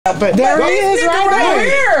But there he is right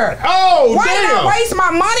here. Oh, why damn. did I waste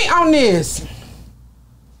my money on this?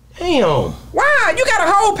 Damn. Why? You got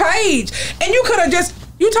a whole page, and you could have just,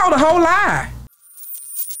 you told a whole lie.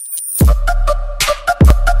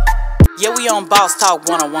 Yeah, we on Boss Talk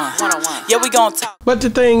 101. Yeah, we gonna talk. But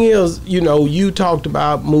the thing is, you know, you talked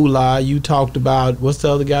about Moolah. You talked about, what's the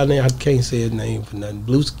other guy's name? I can't say his name for nothing.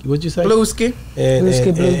 Bluesky. What'd you say? Bluesky.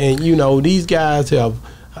 And you know, these guys have,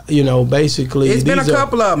 you know, basically. It's been a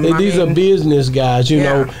couple of them. These are business guys, you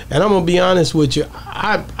know. And I'm going to be honest with you.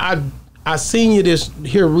 I seen you this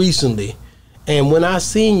here recently. And when I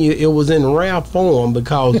seen you, it was in rare form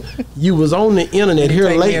because you was on the internet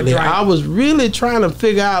here lately. I was really trying to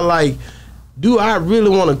figure out, like, do I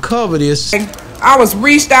really want to cover this? I was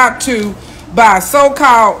reached out to by a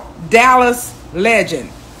so-called Dallas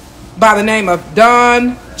legend by the name of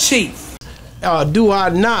Don Chief. Do I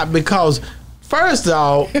not? Because first of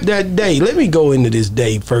all, that day, let me go into this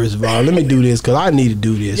day first of all. Let me do this because I need to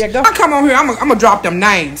do this. Yeah, go. I come on here, I'm gonna drop them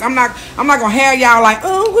names. I'm not gonna have y'all like,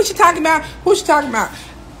 oh, who she talking about? Who she talking about?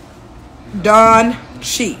 Don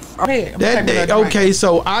Chief. Okay, that day, okay,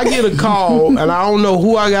 so I get a call, and I don't know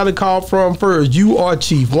who I got a call from first. You or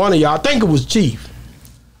Chief, one of y'all. I think it was Chief.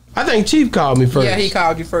 I think Chief called me first. Yeah, he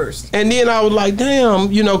called you first. And then I was like,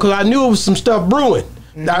 damn, you know, because I knew it was some stuff brewing.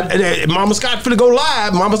 Mama Scott finna go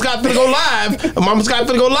live. Mama Scott finna go live. Mama Scott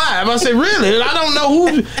finna go live. I said, really? I don't know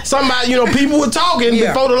who. Somebody, you know, people were talking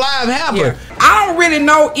before the live happened. Yeah. I don't really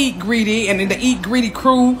know Eat Greedy and the Eat Greedy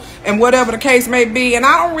crew and whatever the case may be, and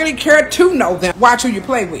I don't really care to know them. Watch who you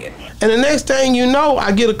play with. And the next thing you know,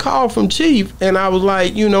 I get a call from Chief, and I was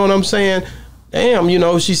like, you know what I'm saying? Damn, you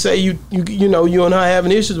know, she say you know, you and her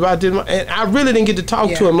having issues about this, and I really didn't get to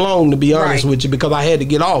talk to him long, to be honest with you, because I had to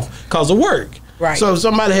get off because of work. Right. So if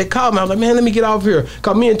somebody had called me, I was like, man, let me get off here.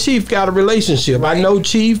 Because me and Chief got a relationship. Right. I know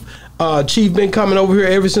Chief. Chief been coming over here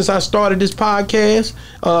ever since I started this podcast,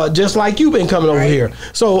 just like you been coming over here.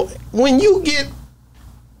 So when you get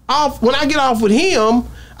off, when I get off with him,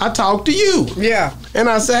 I talk to you. Yeah. And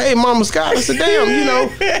I say, hey, Mama Scott, I said, damn, you know,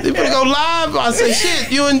 they finna go live. I say,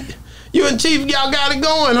 shit, you and Chief, y'all got it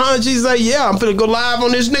going, huh? She say, yeah, I'm finna go live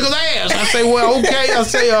on this nigga's ass. I say, well, okay. I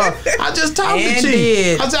say, I just talked to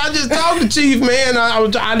Chief. I said, I just talked to Chief, man.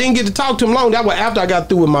 I didn't get to talk to him long. That was after I got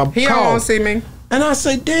through with my call. He don't see me. And I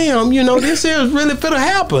say, damn, you know, this here is really finna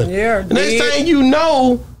happen. Yeah. Next thing you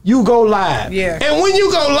know, you go live. Yeah. And when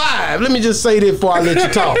you go live, let me just say this before I let you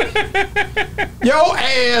talk. Your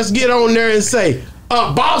ass get on there and say,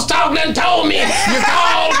 Boss Talk done told me you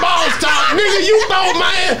called Boss Talk. Nigga, you know,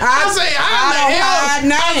 man. I say, how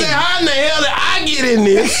in the hell did I get in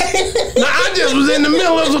this? Now, I just was in the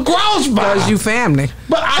middle of a crossfire. Because you family.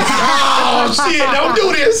 But oh, shit, don't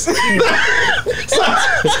do this.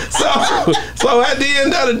 so at the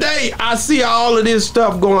end of the day, I see all of this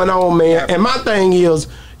stuff going on, man. And my thing is,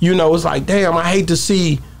 you know, it's like, damn, I hate to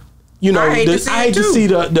see, you know, I hate to see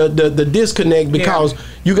the disconnect because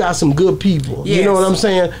you got some good people. Yes. You know what I'm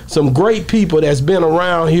saying? Some great people that's been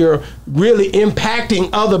around here really impacting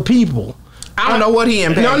other people. I don't know what he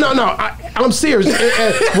impacted. No. I'm serious.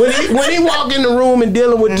 when he walk in the room and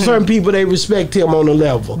dealing with certain people, they respect him on a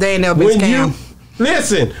level. They ain't never been scammed.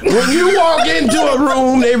 Listen, when you walk into a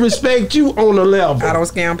room, they respect you on a level. I don't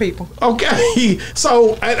scam people. Okay.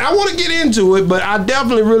 So I want to get into it, but I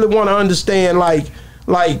definitely really want to understand, like,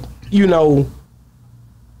 you know,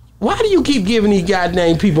 why do you keep giving these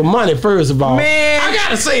goddamn people money, first of all? Man. I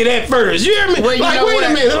gotta say that first. You hear me? Well, like, wait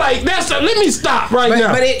a minute. Like, let me stop right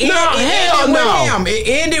now. But it ended with him. It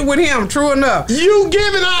ended with him, true enough. You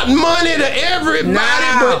giving out money to everybody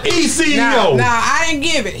but ECO. Nah, I didn't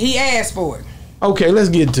give it. He asked for it. Okay, let's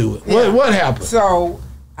get to it. Yeah. What happened? So,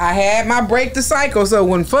 I had my break the cycle. So,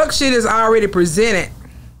 when fuck shit is already presented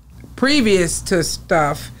previous to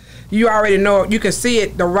stuff, you already know, you can see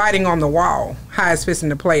it, the writing on the wall, how it's fixing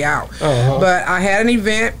to play out. But I had an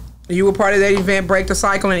event. You were part of that event, Break the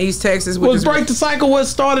Cycle in East Texas. Was Break the Cycle what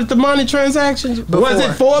started the money transactions? Before. Was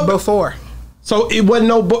it for? Before. So it wasn't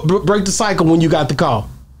no Break the Cycle when you got the call?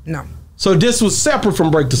 No. So this was separate from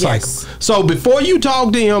Break the Cycle. So before you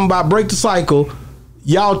talked to him about Break the Cycle,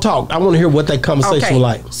 y'all talked. I want to hear what that conversation was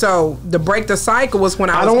like. So the Break the Cycle was when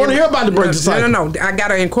I don't want to hear about the Break the Cycle. No. I got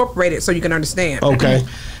to incorporate it so you can understand. Okay.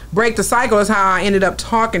 Break the Cycle is how I ended up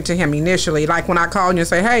talking to him initially. Like when I called you and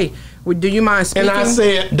say, hey, Do you mind speaking? And I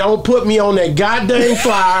said, don't put me on that goddamn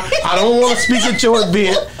flyer. I don't want to speak at your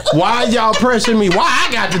event. Why y'all pressuring me? Why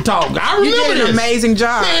I got to talk? I remember you did an amazing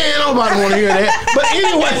job. Man, nobody want to hear that. But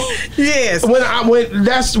anyway, yes. When I went,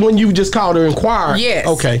 that's when you just called to inquire. Yes.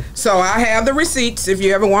 Okay. So I have the receipts if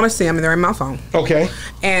you ever want to see them, and they're in my phone. Okay.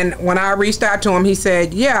 And when I reached out to him, he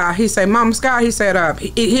said, "Yeah." He said, "Mom, Scott," he said,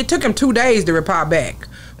 it took him 2 days to reply back.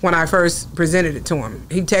 When I first presented it to him,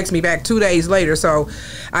 he texted me back 2 days later. So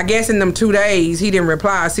I guess in them 2 days he didn't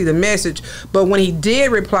reply. I see the message, but when he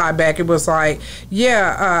did reply back, it was like,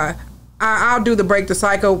 yeah, I'll do the break the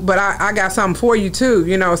cycle, but I got something for you too,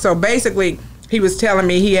 you know. So basically he was telling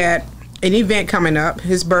me he had an event coming up,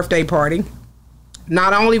 his birthday party.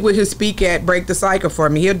 Not only would he speak at Break the Cycle for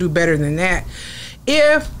me, he'll do better than that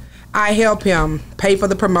if I help him pay for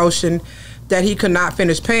the promotion that he could not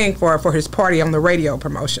finish paying for his party on the radio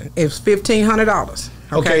promotion. It was $1,500.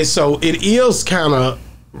 Okay, so it is kind of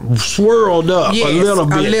swirled up a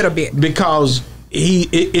little bit because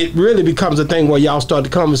it really becomes a thing where y'all start to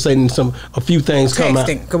conversate and a few things come out.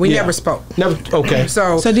 Texting, because we never spoke. Okay.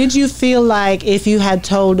 So did you feel like if you had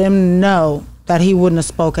told him no, that he wouldn't have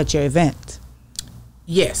spoke at your event?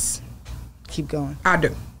 Yes. Keep going. I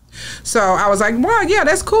do. So I was like, well, yeah,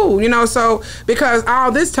 that's cool, you know. So because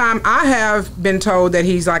all this time I have been told that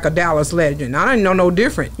he's like a Dallas legend. I didn't know no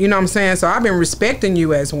different, you know what I'm saying? So I've been respecting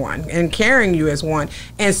you as one and carrying you as one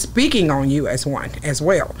and speaking on you as one as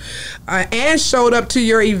well, and showed up to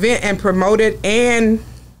your event and promoted and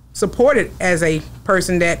supported as a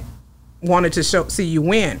person that wanted to see you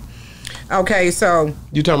win. Okay, so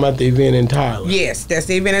you talking about the event in Tyler? Yes, that's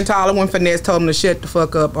the event in Tyler when Finesse told him to shut the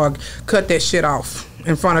fuck up or cut that shit off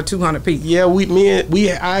in front of 200 people. Yeah,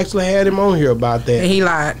 I actually had him on here about that. And he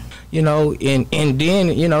lied. You know, and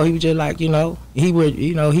then, you know, he was just like, you know, he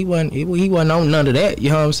wasn't on none of that, you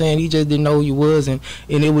know what I'm saying? He just didn't know who you was, and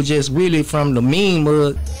it was just really from the mean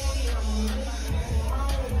mug.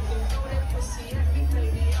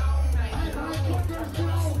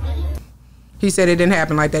 He said it didn't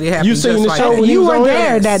happen like that. It happened you seen just the like show that. when You were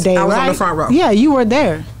there Yes. that day, right? I was on the front row. Yeah, you were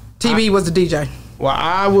there. TB was the DJ. Well,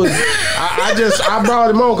 I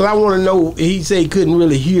brought him on because I want to know. He said he couldn't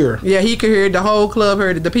really hear. Yeah, he could hear it. The whole club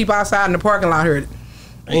heard it. The people outside in the parking lot heard it.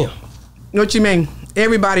 Damn. What you mean?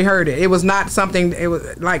 Everybody heard it. It was not something. It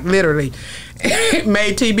was like literally, it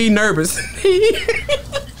made TB nervous.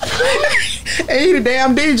 And he the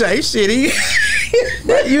damn DJ. Shit,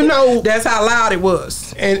 But you know, that's how loud it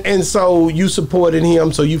was. And so you supported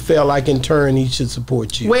him, so you felt like in turn he should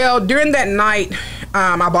support you. Well, during that night,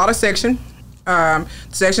 I bought a section. The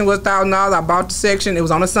section was $1,000. I bought the section. It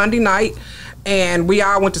was on a Sunday night, and we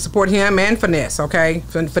all went to support him and Finesse. Okay,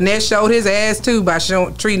 Finesse showed his ass too by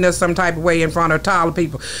treating us some type of way in front of Tyler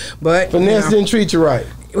people. But Finesse didn't treat you right.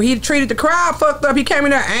 He treated the crowd fucked up. He came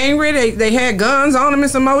in there angry. They had guns on him and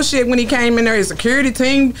some more shit when he came in there. His security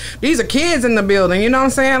team, these are kids in the building. You know what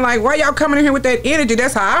I'm saying? Like, why y'all coming in here with that energy?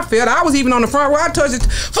 That's how I felt. I was even on the front row. I touched it.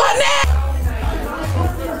 Finesse!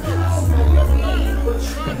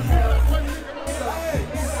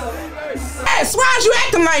 Why is you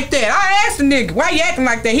acting like that? I asked the nigga, why you acting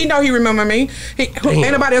like that? He know he remember me.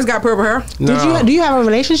 Anybody else got purple hair? No. Do you have a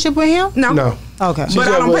relationship with him? No. Okay. But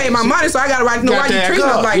I don't pay my money, so I gotta know why you treating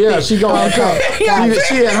us like this. She going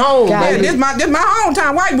she at home. Yeah, this my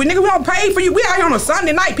hometown. Why we don't pay for you? We out here on a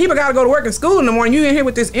Sunday night. People gotta go to work and school in the morning. You in here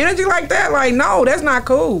with this energy like that? Like, no, that's not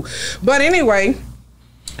cool. But anyway,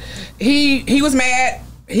 he was mad.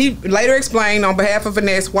 He later explained on behalf of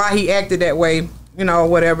Finesse why he acted that way. You know,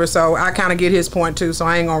 whatever. So I kind of get his point too. So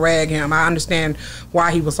I ain't gonna rag him. I understand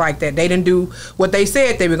why he was like that. They didn't do what they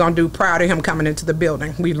said they were gonna do prior to him coming into the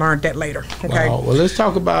building. We learned that later. Okay. Wow. Well,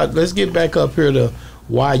 let's get back up here to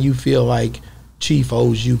why you feel like Chief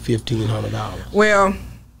owes you $1,500. Well,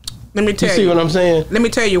 let me tell you. You see what I'm saying? Let me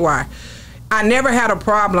tell you why. I never had a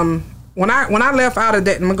problem when I left out of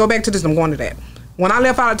that. I'm gonna go back to this. I'm going to that. When I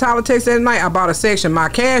left out of Tyler, Texas that night, I bought a section. My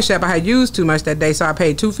cash app, I had used too much that day, so I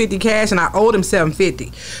paid $250 cash, and I owed him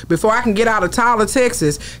 $750. Before I can get out of Tyler,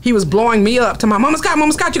 Texas, he was blowing me up to my Mama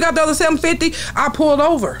Scott, you got the other $750? I pulled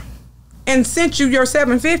over and sent you your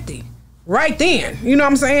 $750 right then. You know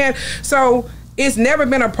what I'm saying? So it's never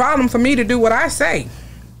been a problem for me to do what I say.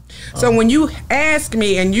 So when you ask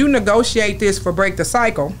me and you negotiate this for Break the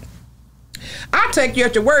Cycle, I take you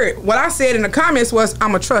at your word. What I said in the comments was,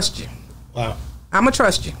 I'ma trust you. Wow. I'ma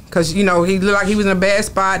trust you, because you know he looked like he was in a bad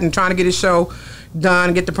spot and trying to get his show,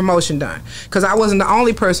 done, get the promotion done. Because I wasn't the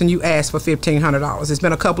only person you asked for $1,500. It's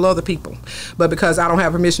been a couple other people. But because I don't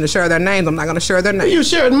have permission to share their names, I'm not going to share their names. You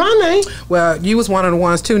shared my name. Well, you was one of the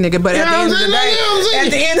ones too, nigga. But at the end of the day, you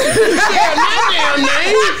shared my damn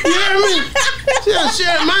name. You hear me? She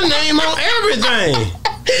shared my name on everything.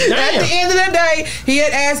 Damn. At the end of the day, he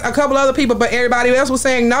had asked a couple other people, but everybody else was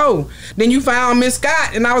saying no. Then you found Miss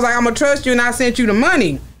Scott, and I was like, I'm going to trust you, and I sent you the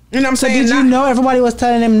money. You know what I'm saying? Did you know everybody was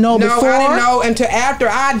telling him no before? No, I didn't know until after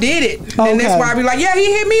I did it. Okay. And that's why I be like, yeah, he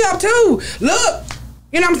hit me up too. Look.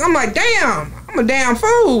 You know, I'm like, damn, I'm a damn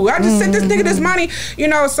fool. I just sent this nigga this money. You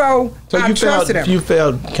know, so I trusted him. You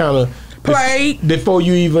felt kind of played before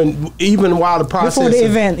you even while the process before the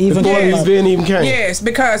event even came. Yes,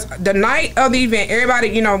 because the night of the event, everybody,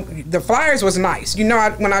 you know, the flyers was nice. You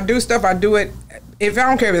know, when I do stuff, I do it. If I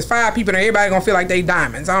don't care if it's 5 people, then everybody gonna feel like they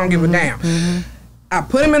diamonds. I don't give a damn. I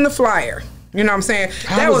put them in the flyer. You know what I'm saying?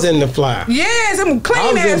 That was in the flyer. Yes, I'm clean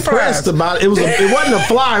I was ass impressed flyers. About it. It wasn't a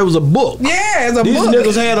flyer. It was a book. Yeah, it's a These book. These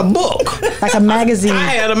niggas had a book, like a magazine. I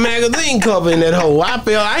had a magazine cover in that hole. I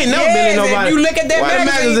ain't never been in nobody. You look at that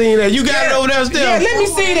magazine that you got it over there still. Yeah, let me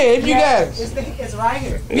see that if you got it. It's right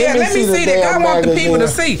here. Yeah, let me see that. I want the people to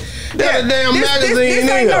see. That damn magazine. This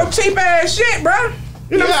ain't no cheap ass shit, bro.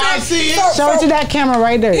 You know I see it. Show it to that camera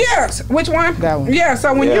right there. Yes. Which one? That one. Yeah,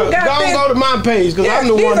 so when you got don't go to my page, because I'm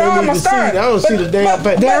the one that needs to see it. I don't see the damn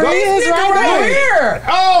page. There it is right here.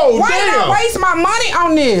 Oh, why damn. did I waste my money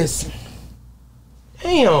on this?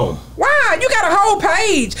 Damn. Why? You got a whole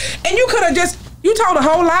page, and you could have you told a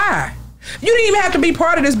whole lie. You didn't even have to be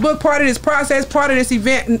part of this book, part of this process, part of this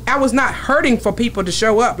event. And I was not hurting for people to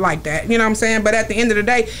show up like that. You know what I'm saying? But at the end of the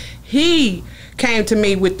day, he came to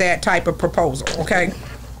me with that type of proposal, okay?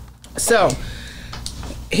 So,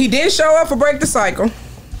 he did show up for Break the Cycle.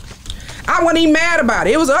 I wasn't even mad about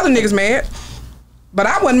it. It was other niggas mad, but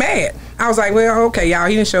I wasn't mad. I was like, well, okay, y'all,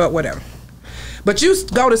 he didn't show up, whatever. But you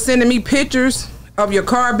go to sending me pictures of your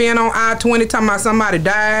car being on I-20 talking about somebody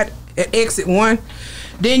died at exit 1.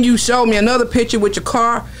 Then you showed me another picture with your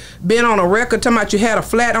car being on a record talking about you had a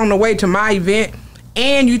flat on the way to my event.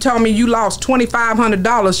 And you told me you lost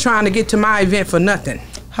 $2,500 trying to get to my event for nothing.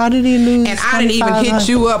 How did he lose? And I didn't even hit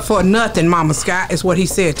you up for nothing, Mama Scott, is what he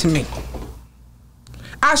said to me.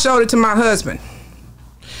 I showed it to my husband.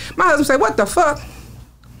 My husband said, what the fuck?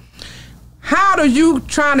 How do you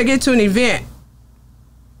trying to get to an event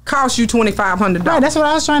cost you $2,500? Right, that's what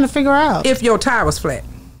I was trying to figure out. If your tire was flat.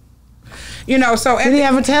 You know, so... Did he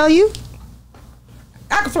ever tell you?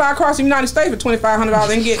 I could fly across the United States for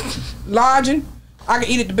 $2,500 and get lodging. I could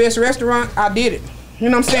eat at the best restaurant. I did it. You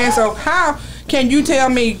know what I'm saying? So how can you tell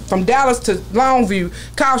me from Dallas to Longview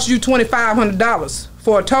cost you $2,500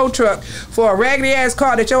 for a tow truck, for a raggedy ass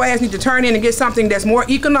car that your ass need to turn in and get something that's more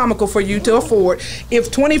economical for you to afford?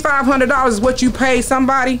 If $2,500 is what you pay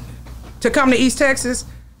somebody to come to East Texas,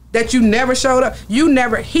 that you never showed up,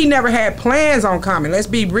 he never had plans on coming. Let's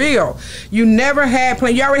be real. You never had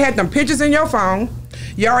plans. You already had them pictures in your phone.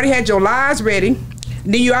 You already had your lies ready.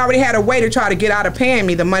 Then you already had a way to try to get out of paying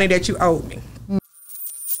me the money that you owed me.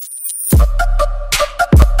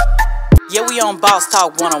 Yeah, we on Boss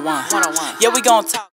Talk 101. Yeah, we gonna talk.